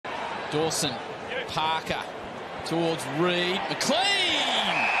Dawson, Parker, towards Reed,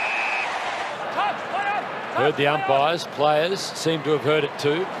 McLean! Heard the umpires, players seem to have heard it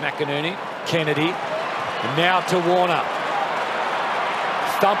too. McInerney, Kennedy, and now to Warner.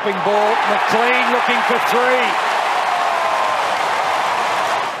 Thumping ball, McLean looking for three.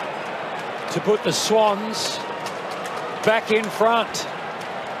 To put the Swans back in front.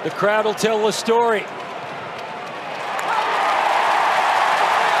 The crowd will tell the story.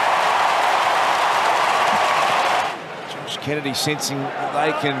 Kennedy sensing that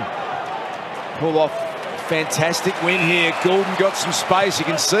they can pull off a fantastic win here. Goulden got some space. You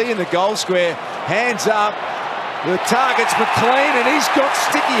can see in the goal square. Hands up. The target's McLean, and he's got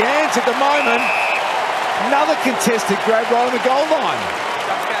sticky hands at the moment. Another contested grab right on the goal line.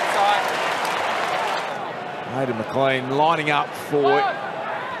 Hayden McLean lining up for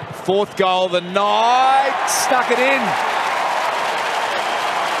fourth goal of the night. Stuck it in.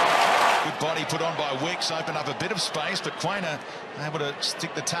 Good body put on by Wicks, opened up a bit of space, but Quainer able to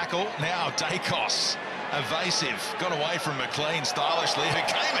stick the tackle. Now Dacos, evasive, got away from McLean stylishly, who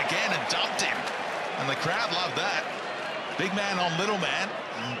came again and dumped him. And the crowd loved that. Big man on little man.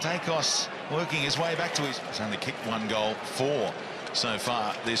 And Dacos working his way back to his... He's only kicked 1 goal, 4 so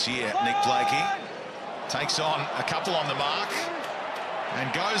far this year. Nick Blakey takes on a couple on the mark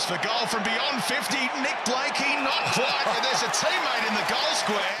and goes for goal from beyond 50. Nick Blakey, not quite, but there's a teammate in the goal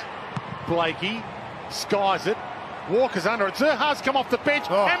square. Blakey skies it. Walker's under it. Zerha's come off the bench,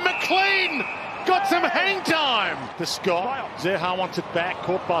 and McLean got some hang time. To Scott. Zerha wants it back,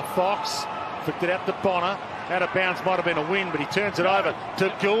 caught by Fox. Flicked it out to Bonner. Out of bounds, might have been a win, but he turns it over to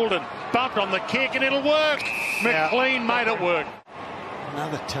Goulden. Bumped on the kick, and it'll work. McLean made it work.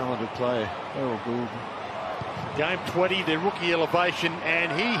 Another talented player, Errol Goulden. Game 20, their rookie elevation,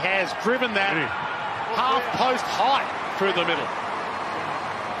 and he has driven that half-post height through the middle.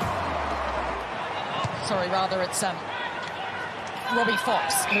 Sorry, rather it's Robbie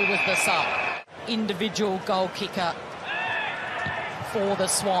Fox who was the sub. Individual goal kicker for the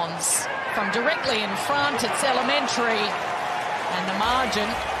Swans. From directly in front, it's elementary, and the margin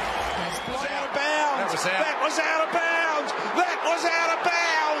is out of bounds. That was out of bounds. That was out of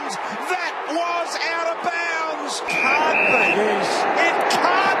bounds. That was out of bounds. Can't be.